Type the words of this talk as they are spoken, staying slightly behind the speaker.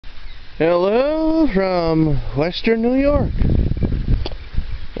Hello from Western New York.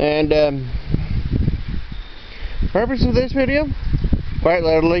 And purpose of this video, quite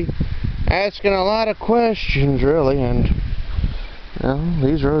literally, asking a lot of questions really, and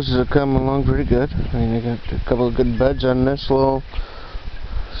these roses have come along pretty good. I mean, I got a couple of good buds on this little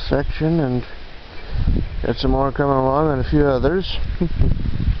section, and got some more coming along on a few others. I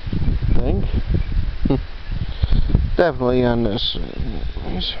think. Definitely on this.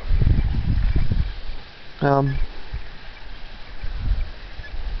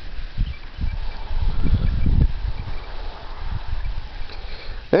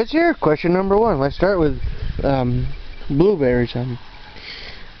 Let's hear question number one. Let's start with blueberries. As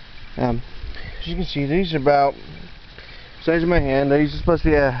you can see, these are about the size of my hand. These are supposed to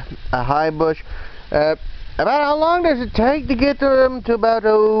be a high bush. About how long does it take to get them to about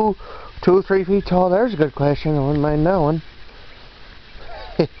 2 or 3 feet tall? There's a good question. I wouldn't mind knowing.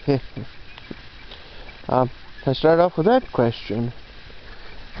 Let's start off with that question.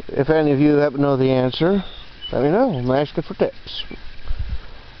 If any of you happen to know the answer, let me know. I'm asking for tips.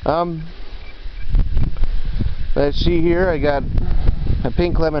 Let's see here. I got a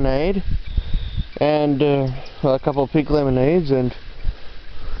pink lemonade and a couple of pink lemonades, and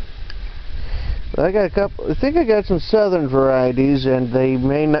I got a couple. I think I got some southern varieties, and they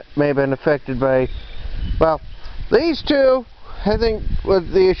may have been affected by, well, these two. I think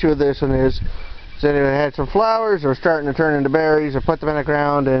what the issue with this one is that it had some flowers, or starting to turn into berries. I put them in the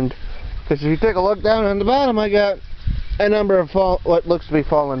ground, and because if you take a look down on the bottom, I got a number of what looks to be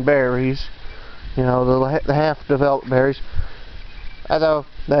fallen berries. You know, the half-developed berries. Although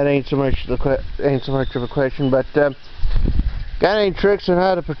that ain't so much of a question. But got any tricks on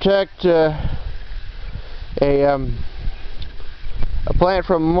how to protect a plant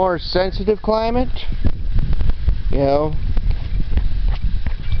from a more sensitive climate? You know.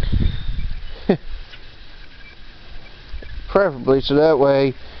 Preferably so that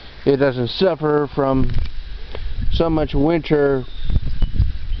way it doesn't suffer from so much winter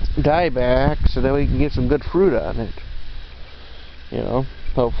dieback, so that we can get some good fruit on it. You know,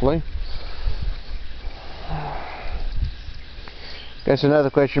 hopefully. Guess another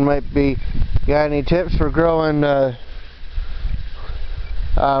question might be, got any tips for growing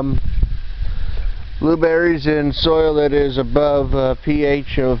blueberries in soil that is above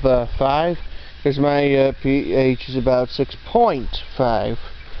pH of 5? Because my pH is about 6.5,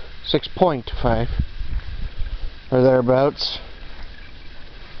 or thereabouts.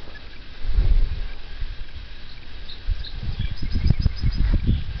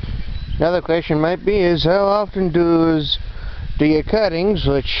 Another question might be is, how often do your cuttings,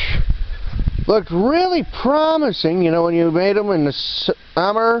 which looked really promising, you know, when you made them in the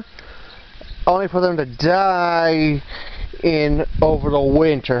summer, only for them to die over the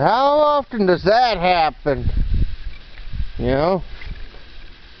winter? How often does that happen? You know?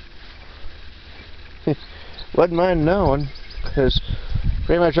 Wouldn't mind knowing, because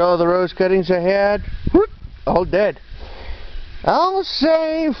pretty much all the rose cuttings I had, all dead. I'll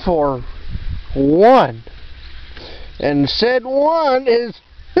say for one, and said one is,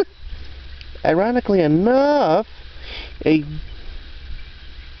 ironically enough, a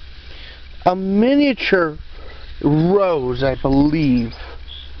miniature rose, I believe.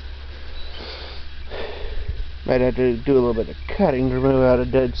 Might have to do a little bit of cutting to remove out a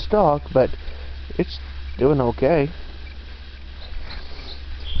dead stalk, but it's doing okay.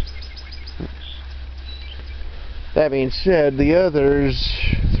 That being said, the others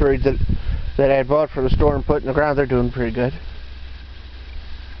 3 that I had bought from the store and put in the ground, they're doing pretty good.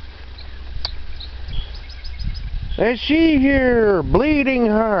 Let's see here, bleeding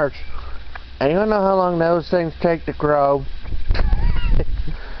hearts. And you don't know how long those things take to grow.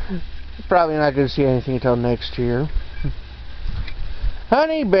 Probably not going to see anything until next year.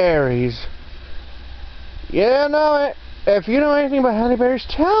 Honeyberries. Yeah, no, if you know anything about honeyberries,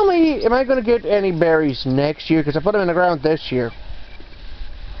 tell me, am I going to get any berries next year? Because I put them in the ground this year.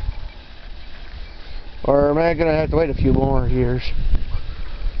 Or am I going to have to wait a few more years?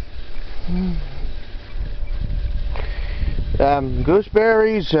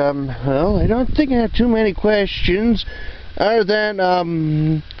 Gooseberries, well, I don't think I have too many questions other than,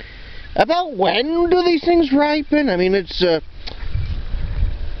 about when do these things ripen? I mean, it's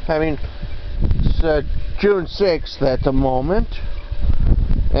June 6th at the moment,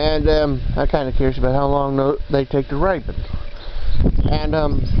 and I'm kind of curious about how long they take to ripen. And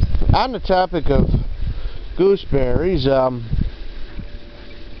on the topic of gooseberries,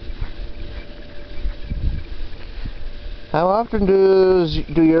 how often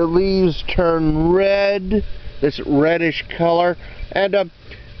do your leaves turn red, this reddish color? And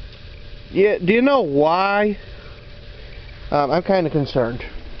yeah, do you know why? I'm kind of concerned.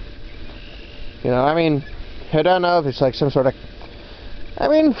 You know, I mean, I don't know if it's like some sort of... I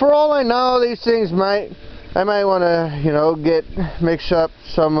mean, for all I know, these things I might want to, you know, mix up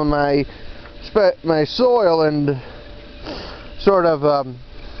some of my soil and sort of,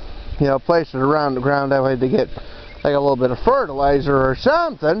 you know, place it around the ground that way to get like a little bit of fertilizer or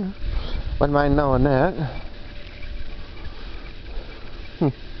something. Wouldn't mind knowing that.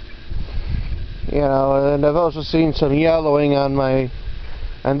 You know, and I've also seen some yellowing on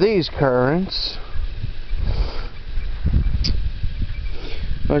these currants.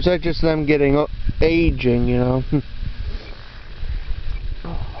 Or is that just them getting aging, you know?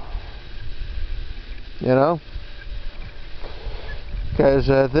 You know? Because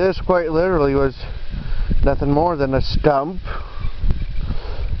this quite literally was nothing more than a stump.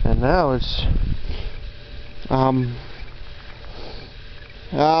 And now it's...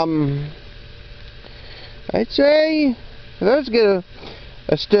 I'd say, let's get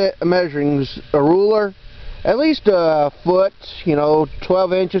a ruler, at least a foot, you know,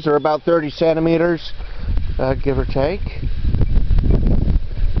 12 inches or about 30 centimeters, give or take.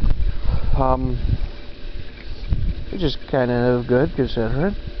 Which is kind of good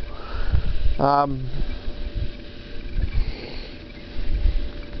considering.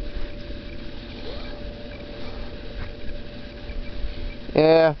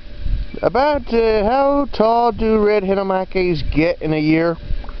 Yeah. About how tall do red hinomakis get in a year?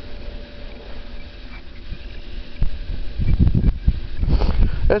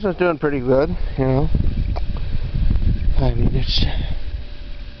 This one's doing pretty good, you know. I mean, it's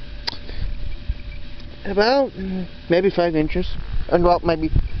about maybe 5 inches, and well,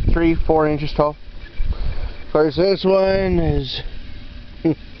 maybe 3-4 inches tall. Of course, this one is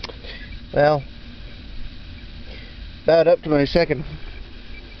well, about up to my second.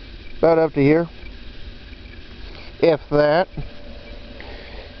 About up to here, if that,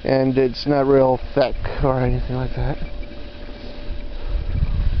 and it's not real thick or anything like that.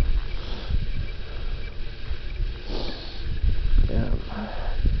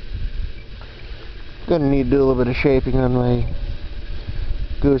 Gonna need to do a little bit of shaping on my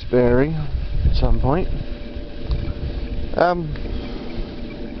gooseberry at some point.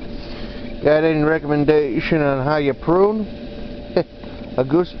 Got any recommendation on how you prune a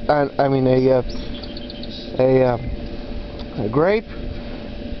grape?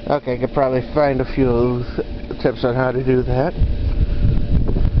 Okay, I could probably find a few tips on how to do that.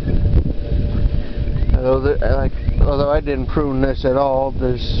 Although I didn't prune this at all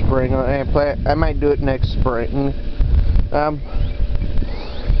this spring, I might do it next spring. Got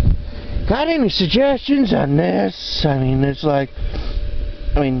any suggestions on this? I mean, it's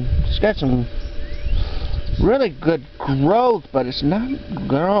got some really good growth, but it's not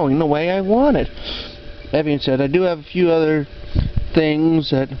growing the way I want it. That being said, I do have a few other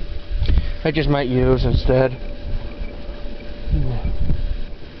things that I just might use instead.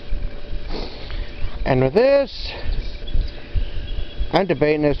 And with this, I'm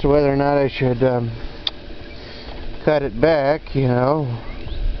debating as to whether or not I should cut it back, you know.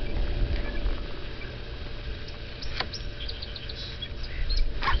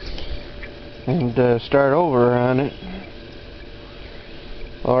 And start over on it,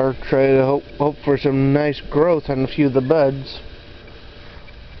 or try to hope for some nice growth on a few of the buds.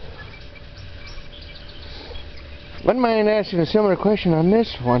 Wouldn't mind asking a similar question on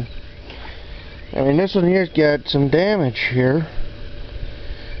this one. I mean, this one here's got some damage here,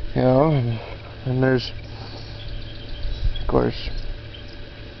 you know, and there's, of course,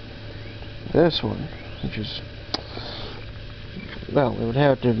 this one, which is, well, it would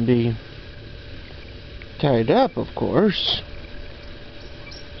have to be tied up, of course.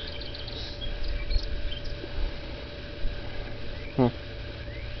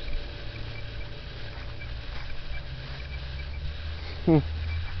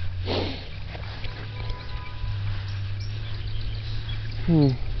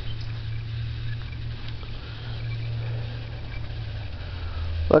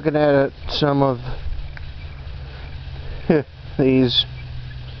 Looking at it, some of these,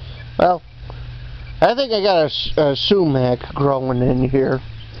 well, I think I got a sumac growing in here,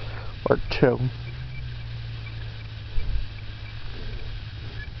 or two.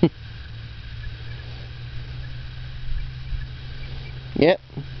 Yep.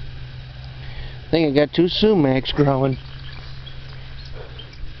 I think I got 2 sumacs growing.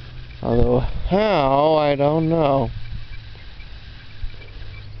 Although, how, I don't know.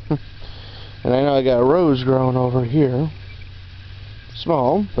 And I know I got a rose growing over here.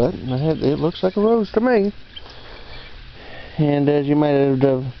 Small, but it looks like a rose to me. And as you might have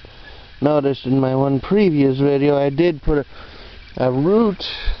noticed in my one previous video, I did put a root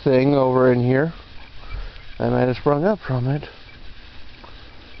thing over in here. I might have sprung up from it.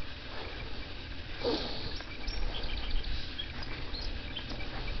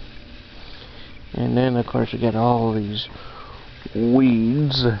 And then, of course, you get all these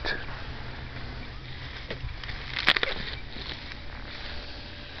weeds that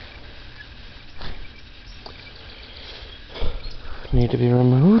need to be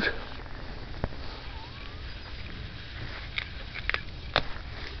removed.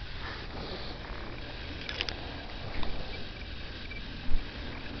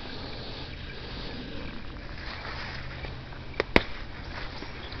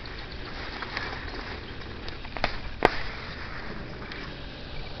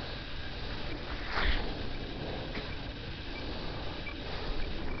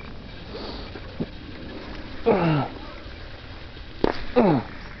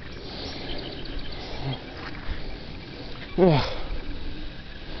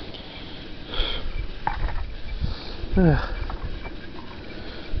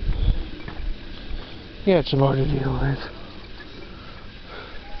 Got some more to deal with.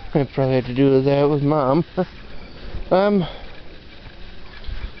 I probably had to do that with Mom.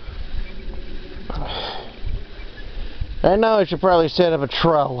 I know I should probably set up a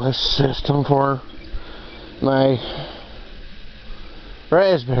trellis system for my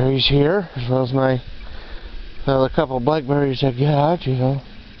raspberries here, as well as my the couple of blackberries I got, you know.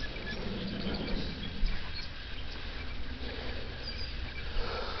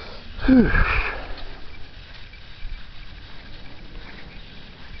 Whew.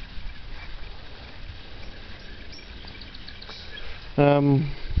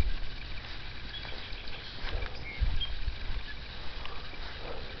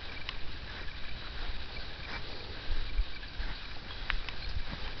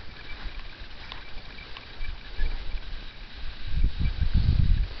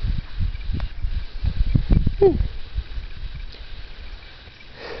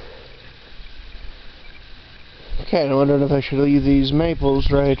 Kinda wondering if I should leave these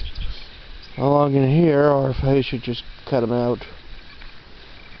maples right along in here, or if I should just cut them out.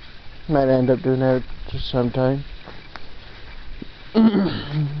 Might end up doing that sometime.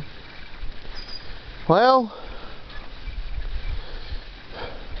 Well,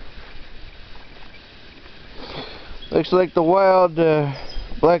 looks like the wild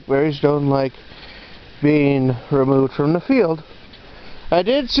blackberries don't like being removed from the field. I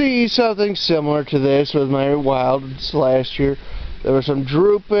did see something similar to this with my wilds last year. There was some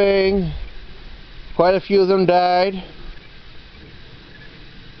drooping. Quite a few of them died.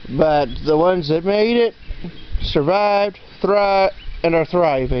 But the ones that made it survived, and are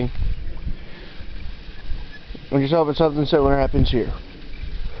thriving. I'm just hoping something similar happens here.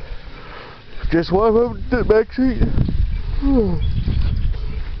 Just one of them that makes it.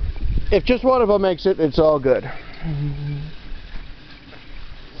 If just one of them makes it, it's all good.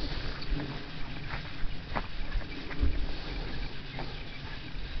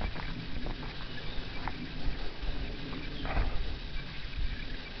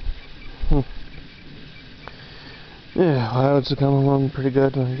 Yeah, well, it's coming along pretty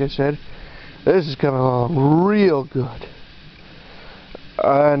good, like I said. This is coming along real good.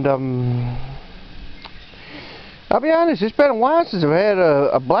 And, I'll be honest, it's been a while since I've had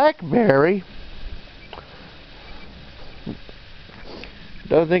a blackberry.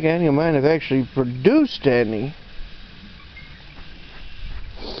 Don't think any of mine have actually produced any.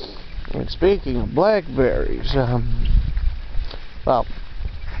 And speaking of blackberries, well,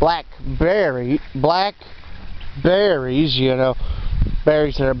 blackberries, you know,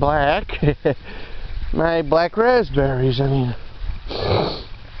 berries that are black. My black raspberries, I mean.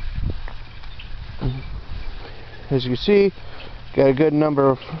 As you can see, got a good number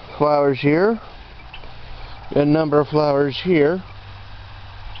of flowers here. Good number of flowers here.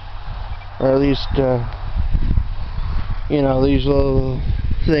 Or at least, you know, these little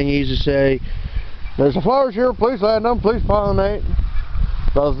thingies to say, there's the flowers here, please land them, please pollinate.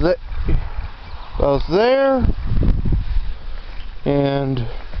 Both there and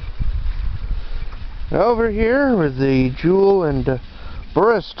over here with the Jewel and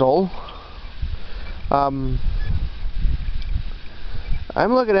Bristol. I'm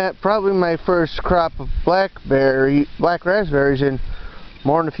looking at probably my first crop of black raspberries in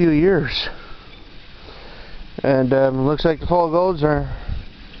more than a few years. And looks like the fall golds are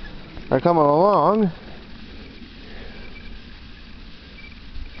coming along.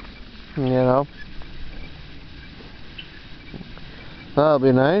 You know, that'll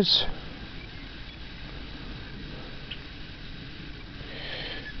be nice.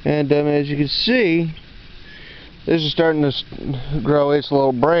 And as you can see, this is starting to grow its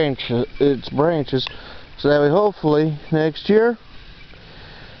little branches, so that way hopefully next year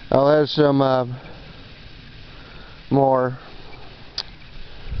I'll have some more,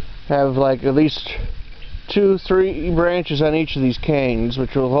 have like at least 2-3 branches on each of these canes,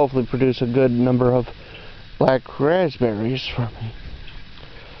 which will hopefully produce a good number of black raspberries for me.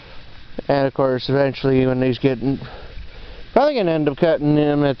 And of course, eventually, when these get, probably gonna end up cutting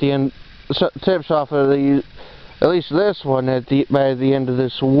them at the end, tips off of the, at least this one by the end of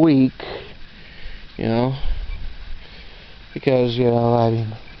this week, you know, because, you know, I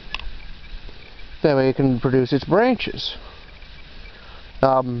mean, that way it can produce its branches.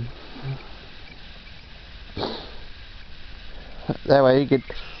 That way you get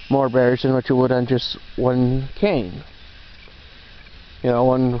more berries than what you would on just one cane. You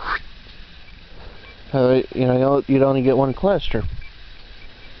know, you know, you'd only get one cluster.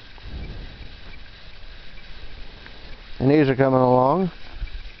 And these are coming along.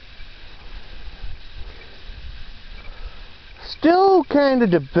 Still kind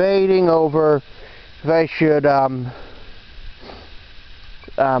of debating over if I should,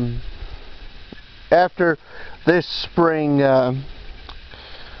 after this spring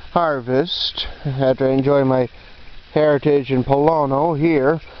harvest, after I enjoy my heritage in Polono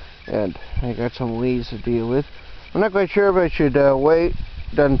here, and I got some weeds to deal with, I'm not quite sure if I should wait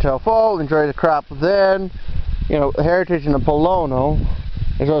until fall, enjoy the crop then. You know, heritage in the Polono,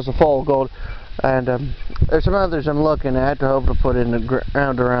 as well as the fall gold, and there's some others I'm looking at to hope to put in the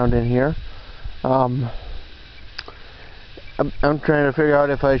ground around in here. I'm trying to figure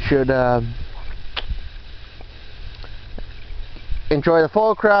out if I should enjoy the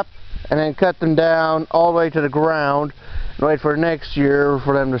fall crop and then cut them down all the way to the ground and wait for next year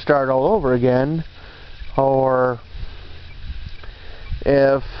for them to start all over again, or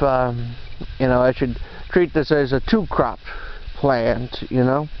if you know, I should treat this as a 2-crop plant, you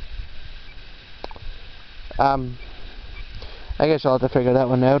know. I guess I'll have to figure that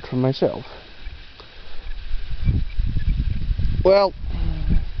one out for myself. Well,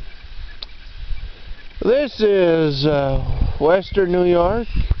 this is Western New York,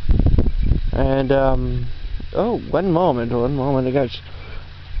 and oh, one moment, I guess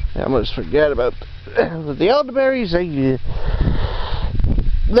I almost forget about the elderberries. They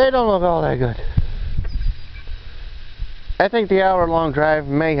don't look all that good. I think the hour-long drive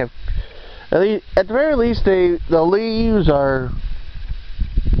may have, at the very least, the leaves are,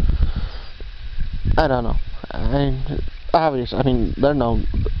 I don't know. Obviously, I mean, the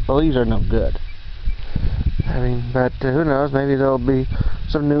leaves are no good. I mean, but who knows? Maybe there'll be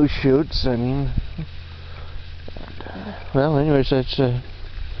some new shoots. I mean, well, anyways, let's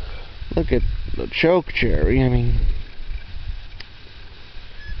look at the choke cherry. I mean,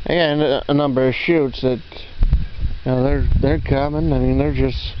 again, a number of shoots that, you know, they're coming. I mean,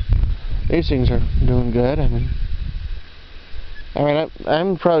 these things are doing good. I mean,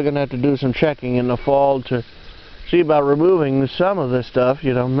 I'm probably gonna have to do some checking in the fall to see about removing some of this stuff.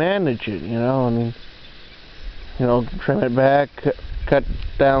 You know, manage it. You know, I mean, you know, trim it back, cut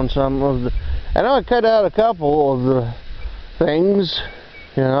down some of the. I know I cut out a couple of the things.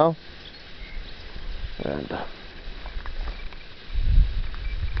 You know, and.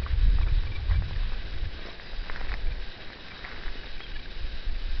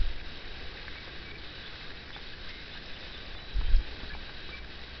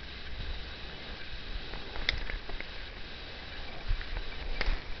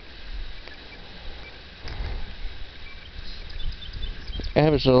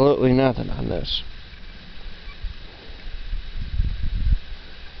 Absolutely nothing on this.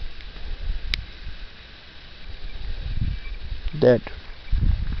 Dead.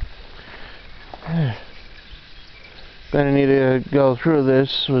 Gonna need to go through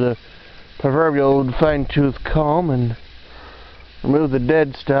this with a proverbial fine-tooth comb and remove the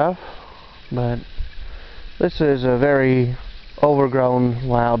dead stuff, but this is a very overgrown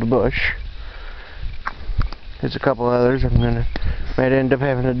wild bush. There's a couple others might end up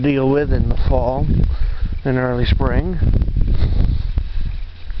having to deal with in the fall and early spring.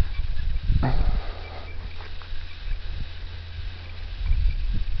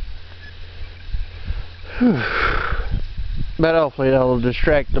 But hopefully that'll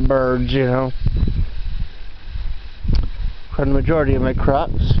distract the birds, you know, from the majority of my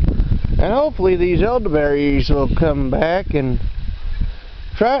crops. And hopefully these elderberries will come back and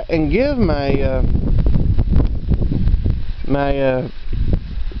try and give my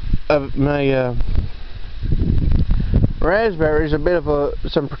raspberries a bit of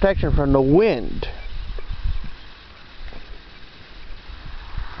some protection from the wind.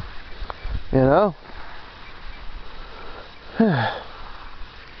 You know?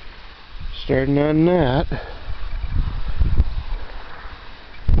 Starting on that.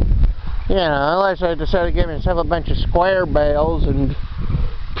 You know, unless I decide to give myself a bunch of square bales and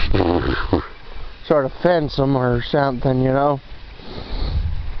sort of fence them or something, you know.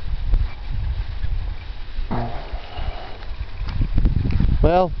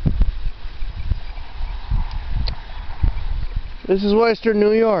 Well, this is Western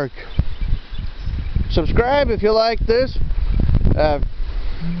New York. Subscribe if you like this.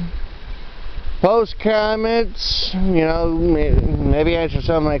 Post comments, you know, maybe answer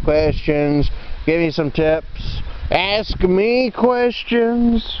some of my questions, give me some tips, ask me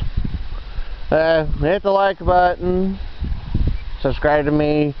questions, hit the like button, subscribe to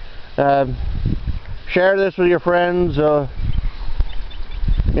me, share this with your friends, you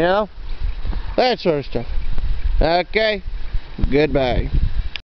know, that sort of stuff. Okay, goodbye.